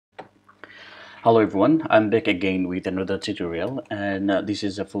Hello everyone, I'm back again with another tutorial, and this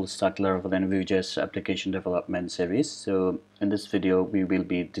is a full stack Laravel and Vue.js application development series. So in this video we will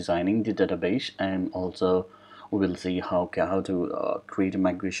be designing the database, and also we will see how to create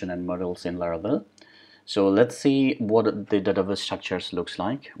migration and models in Laravel. So let's see what the database structures looks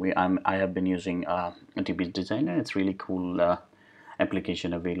like. I have been using DB Designer. It's really cool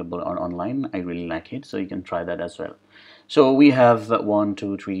application available online. I really like it, so you can try that as well. So we have 1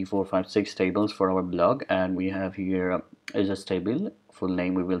 2 3 4 5 6 tables for our blog, and we have here is table. Full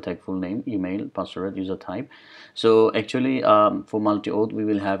name, we will take full name, email, password, user type. So actually for multi-auth we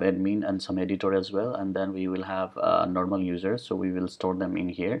will have admin and some editor as well, and then we will have normal users, so we will store them in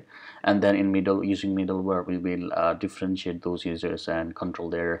here, and then in middle, using middleware, we will differentiate those users and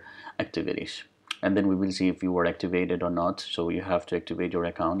control their activities. And then we will see if you were activated or not. So you have to activate your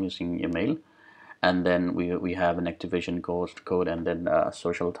account using email, and then we have an activation code and then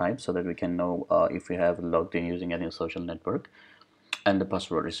social type, so that we can know if we have logged in using any social network, and the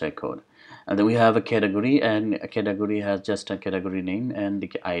password reset code. And then we have a category, and a category has just a category name and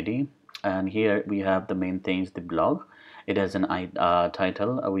the ID. And here we have the main things, the blog. It has an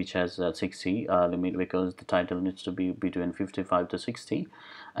title which has a 60 limit, because the title needs to be between 55 to 60,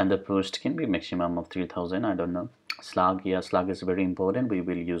 and the post can be maximum of 3000. I don't know. Slug, yeah, slug is very important. We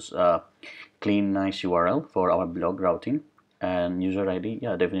will use clean nice URL for our blog routing. And user ID,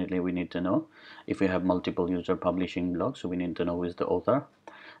 yeah, definitely we need to know if we have multiple user publishing blogs, so we need to know who is the author.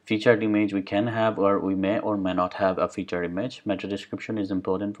 Featured image, we can have, or we may or may not have a feature image. Meta description is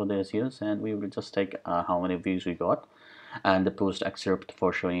important for the SEOs, and we will just take how many views we got, and the post excerpt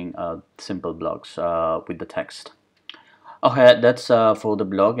for showing simple blogs with the text. Okay, that's for the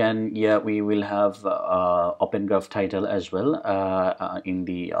blog. And yeah, we will have open graph title as well in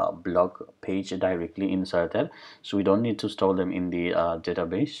the blog page directly inserted, so we don't need to store them in the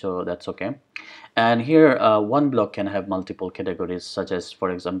database, so that's okay. And here one blog can have multiple categories, such as,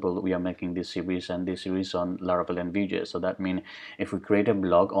 for example, we are making this series, and this series on Laravel and Vue.js. So that means if we create a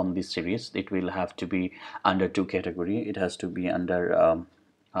blog on this series, it will have to be under two category. It has to be under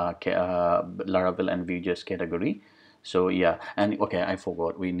Laravel and Vue.js category. So yeah, and okay, I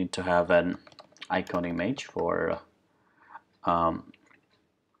forgot, we need to have an icon image for the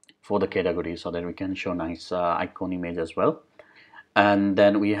category, so that we can show nice icon image as well. And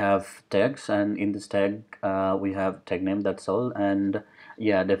then we have tags, and in this tag we have tag name, that's all. And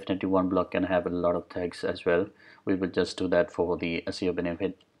yeah, definitely one block can have a lot of tags as well. We will just do that for the SEO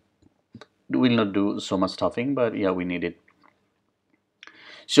benefit. We will not do so much stuffing, but yeah, we need it.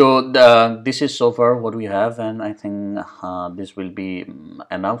 So this is so far what we have, and I think this will be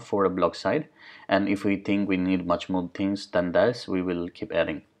enough for a blog site. And if we think we need much more things than this, we will keep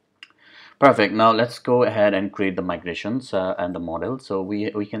adding. Perfect. Now let's go ahead and create the migrations and the model. So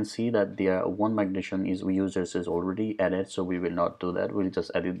we can see that the one migration is users is already added, so we will not do that. We'll just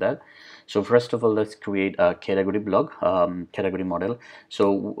edit that. So first of all, let's create a category blog, category model.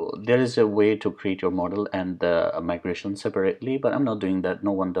 So there is a way to create your model and the migration separately, but I'm not doing that.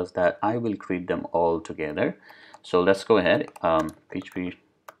 No one does that. I will create them all together. So let's go ahead. PHP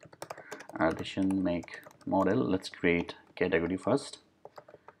addition make model. Let's create category first.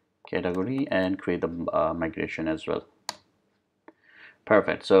 Category, and create the migration as well.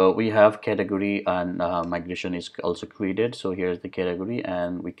 Perfect. So we have category, and migration is also created. So here's the category,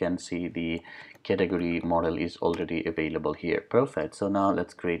 and we can see the category model is already available here. Perfect. So now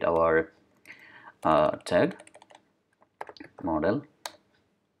let's create our tag model.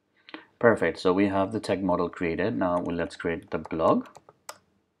 Perfect. So we have the tag model created. Now let's create the blog.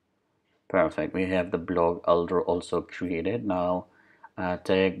 Perfect. We have the blog also created. Now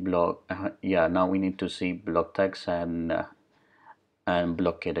tag blog, yeah, now we need to see blog tags and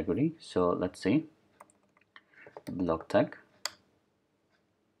blog category. So let's see blog tag,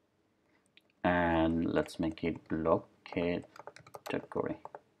 and let's make it blog category.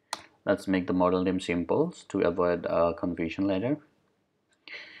 Let's make the model name simple to avoid confusion later.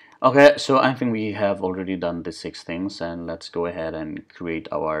 Okay, so I think we have already done the 6 things, and let's go ahead and create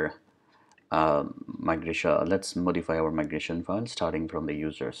our migration. Let's modify our migration file starting from the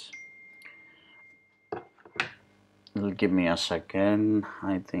users. Give me a second.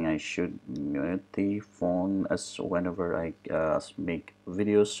 I think I should mute the phone as whenever I make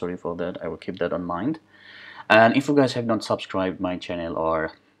videos. Sorry for that. I will keep that in mind. And if you guys have not subscribed my channel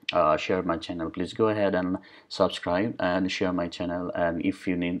or share my channel, please go ahead and subscribe and share my channel. And if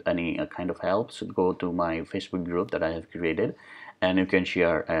you need any kind of help, so go to my Facebook group that I have created, and you can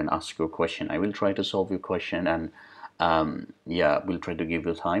share and ask your question. I will try to solve your question, and yeah, we'll try to give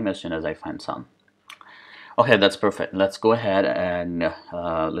you time as soon as I find some. Okay, that's perfect. Let's go ahead and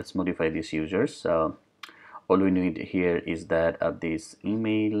let's modify these users. So all we need here is that this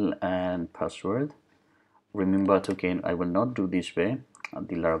email and password. Remember to again, I will not do this way,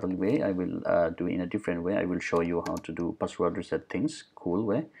 the Laravel way. I will do in a different way. I will show you how to do password reset things, cool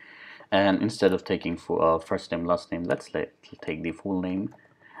way. And instead of taking for first name, last name, let's take the full name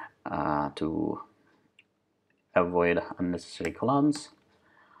to avoid unnecessary columns.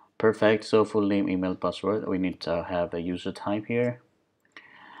 Perfect. So full name, email, password. We need to have a user type here,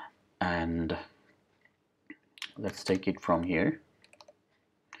 and let's take it from here.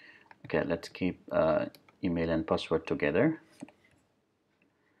 Okay, let's keep email and password together.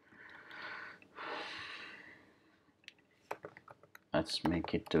 Let's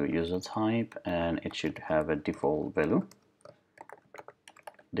make it to user type, and it should have a default value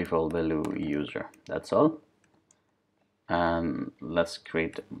user. That's all. And let's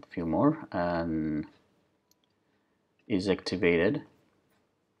create a few more. And is activated.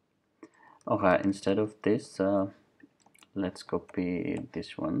 Okay, instead of this, let's copy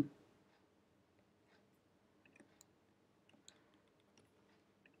this one.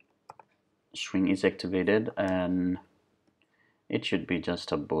 String is activated, and it should be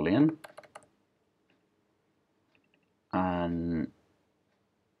just a boolean. And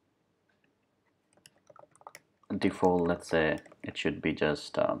default, let's say it should be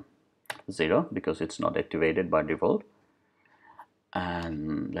just 0 because it's not activated by default.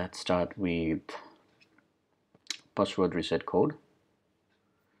 And let's start with password reset code.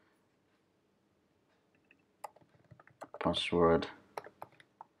 Password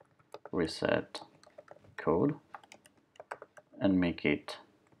reset code, and make it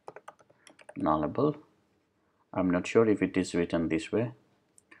nullable. I'm not sure if it is written this way.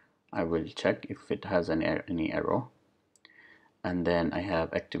 I will check if it has any error. And then I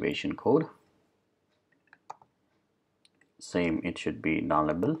have activation code. Same, it should be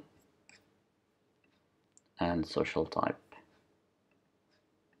nullable. And social type.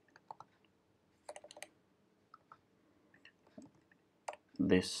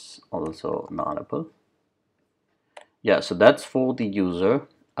 This also nullable. Yeah, so that's for the user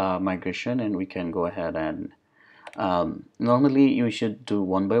migration, and we can go ahead and normally you should do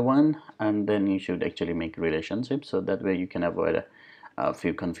one by one, and then you should actually make relationships, so that way you can avoid a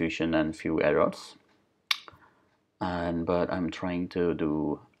few confusion and few errors. And but I'm trying to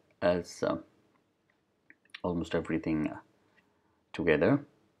do as almost everything together.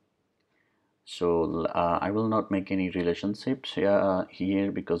 So I will not make any relationships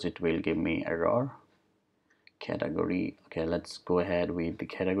here because it will give me error. Category. Okay, let's go ahead with the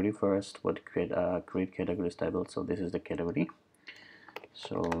category first. What create categories table. So this is the category.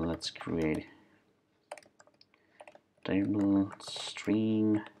 So let's create table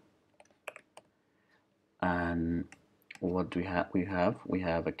string, and what do we have? We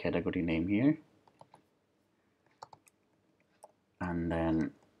have a category name here, and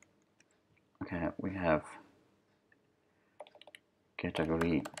then okay, we have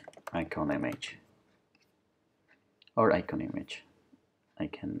category icon image or icon image. I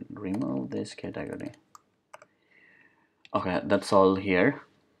can remove this category. Okay, that's all here.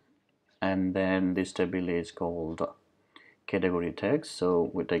 And then this table is called category text. So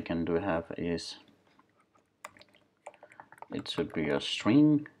what I can do have is it should be a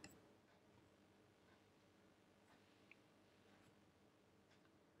string,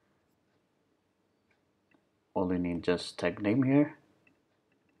 all we need just tag name here,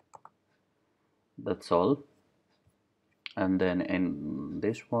 that's all. And then in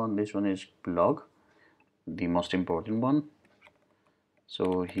this one is blog, the most important one.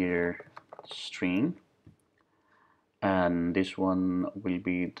 So here string, and this one will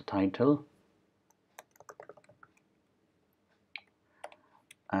be the title,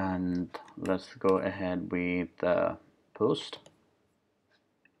 and let's go ahead with post.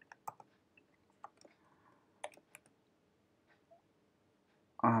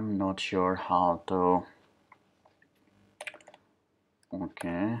 I'm not sure how to.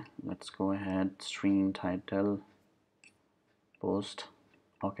 Okay, let's go ahead, string title post.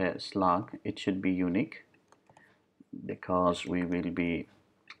 Okay, slug, it should be unique because we will be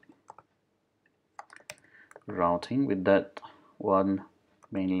routing with that one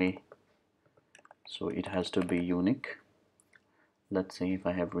mainly, so it has to be unique. Let's see if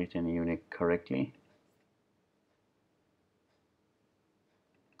I have written unique correctly.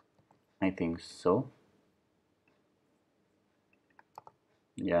 I think so.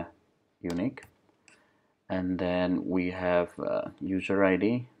 Yeah, unique. And then we have user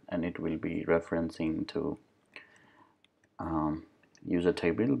ID, and it will be referencing to user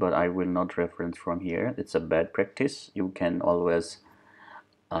table, but I will not reference from here. It's a bad practice. You can always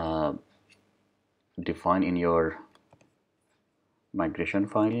define in your migration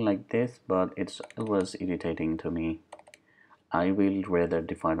file like this, but it was irritating to me. I will rather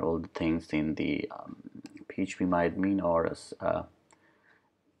define all the things in the PHP admin or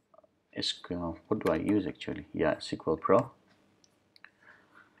what do I use actually? Yeah, SQL Pro.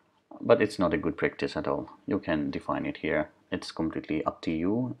 But it's not a good practice at all. You can define it here. It's completely up to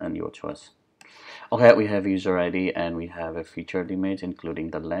you and your choice. Okay, we have user ID and we have a featured image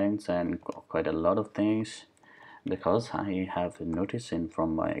including the length and quite a lot of things, because I have noticed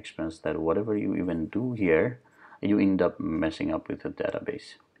from my experience that whatever you even do here, you end up messing up with the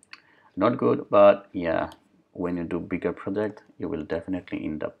database. Not good, but yeah, when you do bigger project, you will definitely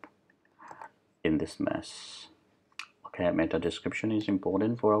end up in this mess. Okay, meta description is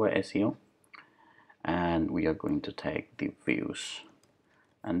important for our SEO, and we are going to take the views,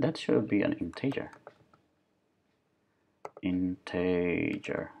 and that should be an integer.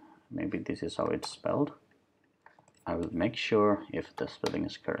 Maybe this is how it's spelled. I will make sure if the spelling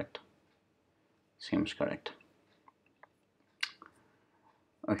is correct. Seems correct.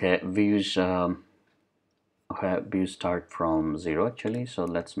 Okay, views. Okay, views start from 0 actually, so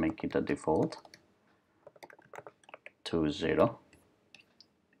let's make it a default to 0,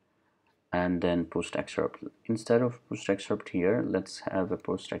 and then post excerpt. Instead of post excerpt here, let's have a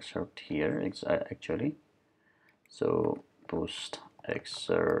post excerpt here actually. So post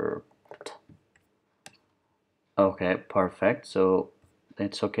excerpt. Okay, perfect. So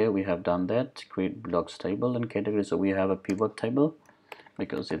it's okay, we have done that. Create blocks table and category. So we have a pivot table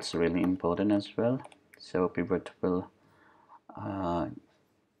because it's really important as well. So pivot table,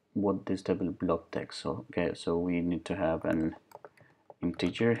 what this table block text. So okay, so we need to have an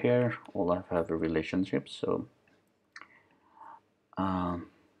integer here. All I have a relationship. So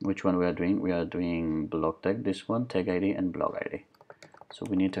which one we are doing? We are doing block tag, this one, tag ID and block ID. So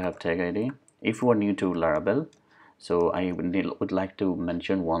we need to have tag ID. If you are new to Laravel, so I would like to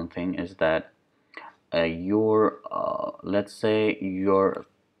mention one thing is that let's say your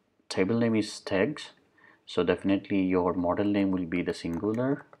table name is tags, so definitely your model name will be the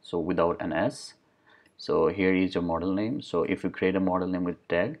singular, so without an S. So here is your model name. So if you create a model name with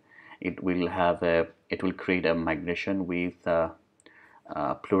tag, it will create a migration with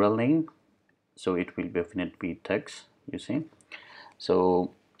plural name, so it will definitely be tags, you see.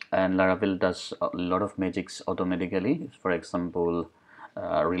 So, and Laravel does a lot of magics automatically. For example,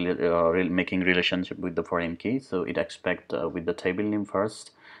 making relationship with the foreign key. So it expect with the table name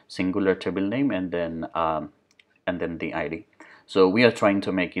first, singular table name, and then the ID. So we are trying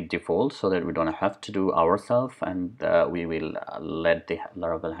to make it default so that we don't have to do ourselves, and we will let the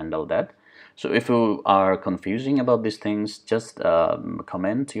Laravel handle that. So if you are confusing about these things, just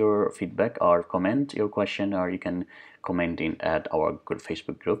comment your feedback or comment your question, or you can comment in at our good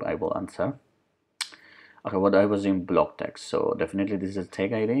Facebook group. I will answer. Okay, what I was in blog text. So definitely this is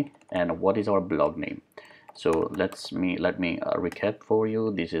tag ID, and what is our blog name? So let me recap for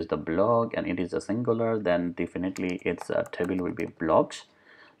you. This is the blog, and it is a singular. Then definitely its table will be blogs.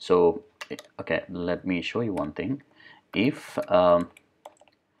 So okay, let me show you one thing. If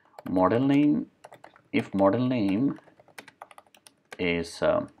model name is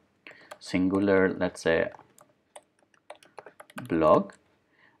singular, let's say blog,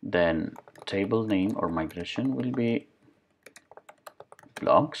 then table name or migration will be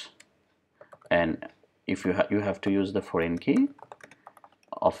blogs, and if you have to use the foreign key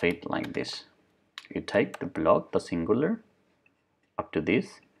of it like this. You take the blog, the singular, up to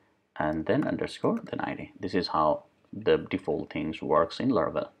this, and then underscore, then ID. This is how the default things works in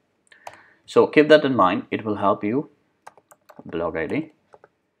Laravel. So keep that in mind. It will help you. Blog ID.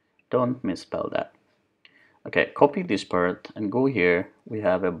 Don't misspell that. Okay, copy this part and go here. We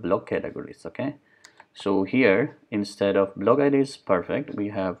have a blog categories. Okay, so here instead of blog ID is perfect, we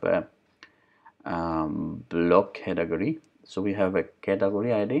have a blog category. So we have a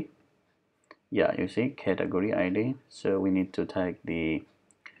category ID. Yeah, you see category ID. So we need to take the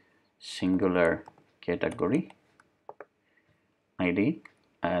singular category ID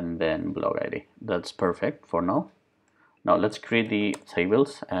and then blog ID. That's perfect for now. Now let's create the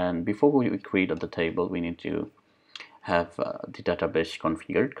tables, and before we create the table, we need to have the database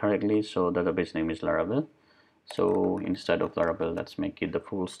configured correctly. So database name is Laravel. So instead of Laravel, let's make it the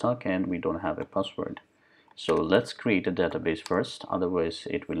full stack, and we don't have a password. So let's create a database first, otherwise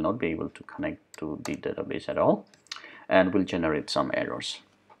it will not be able to connect to the database at all and will generate some errors.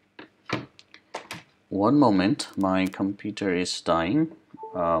 One moment, my computer is dying.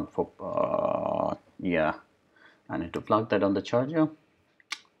 Yeah, I need to plug that on the charger.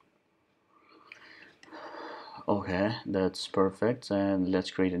 Okay, that's perfect. And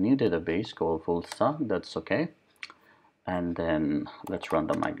let's create a new database called full stack. That's okay. And then let's run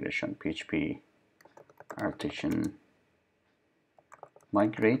the migration. PHP artisan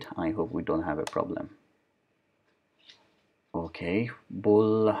migrate. I hope we don't have a problem. Okay,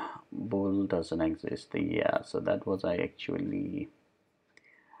 bull doesn't exist. Yeah, so that was I actually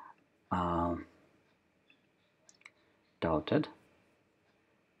doubted.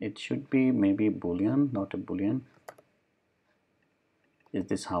 It should be maybe boolean, not a boolean. Is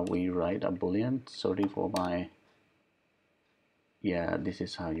this how we write a boolean? Sorry for my, yeah, this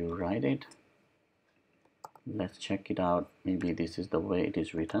is how you write it. Let's check it out. Maybe this is the way it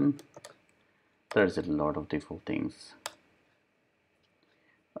is written. There's a lot of default things.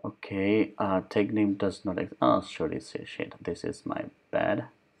 Okay, tag name does not oh sorry, shit, this is my bad.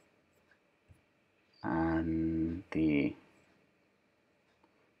 And the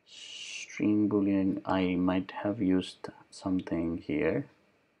string boolean, I might have used something here.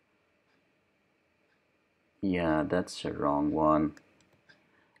 Yeah, that's a wrong one.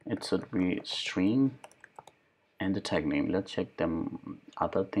 It should be string and the tag name. Let's check them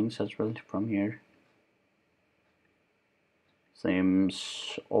other things as well from here.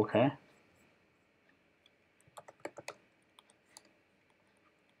 Seems okay.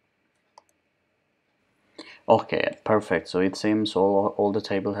 Okay, perfect. So it seems all the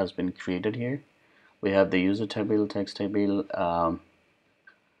table has been created here. We have the user table, text table,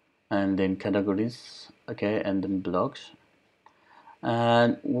 and then categories, okay, and then blocks.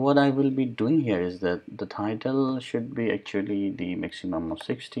 And what I will be doing here is that the title should be actually the maximum of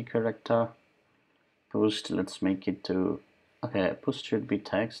 60 character. Post, let's make it to, okay, post should be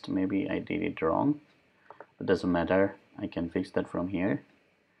text. Maybe I did it wrong. It doesn't matter, I can fix that from here.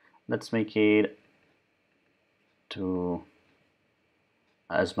 Let's make it to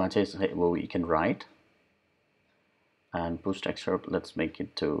as much as we can write. And post excerpt, let's make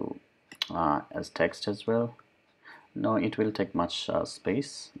it to as text as well. No, it will take much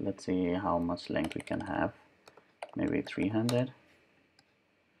space. Let's see how much length we can have. Maybe 300.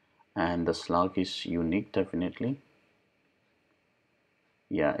 And the slug is unique, definitely.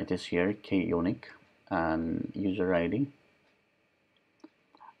 Yeah, it is here, key unique. And user ID.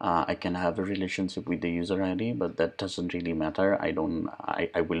 I can have a relationship with the user ID, but that doesn't really matter. I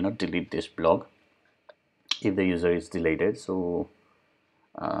will not delete this blog if the user is deleted, so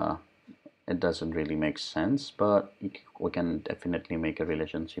it doesn't really make sense, but we can definitely make a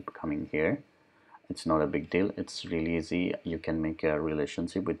relationship coming here. It's not a big deal. It's really easy. You can make a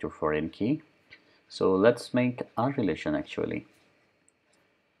relationship with your foreign key. So let's make a relation actually.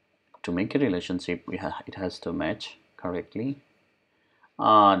 To make a relationship, it has to match correctly.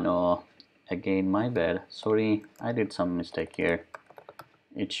 No, again my bad. Sorry, I did some mistake here.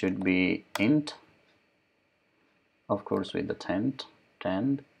 It should be int, of course, with the 10,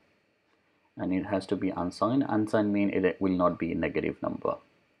 and it has to be unsigned. Unsigned means it will not be a negative number.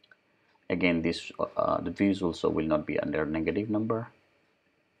 Again, this the views also will not be under negative number.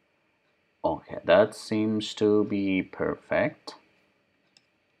 Okay, that seems to be perfect.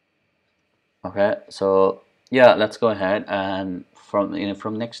 Okay, so yeah, let's go ahead, and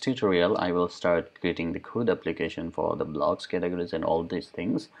from next tutorial I will start creating the code application for the blocks, categories, and all these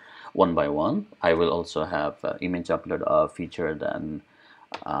things one by one. I will also have image upload featured, and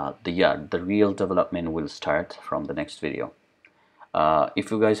the real development will start from the next video.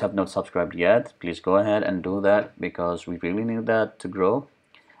 If you guys have not subscribed yet, please go ahead and do that, because we really need that to grow.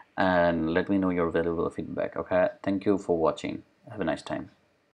 And let me know your valuable feedback. Okay, thank you for watching. Have a nice time.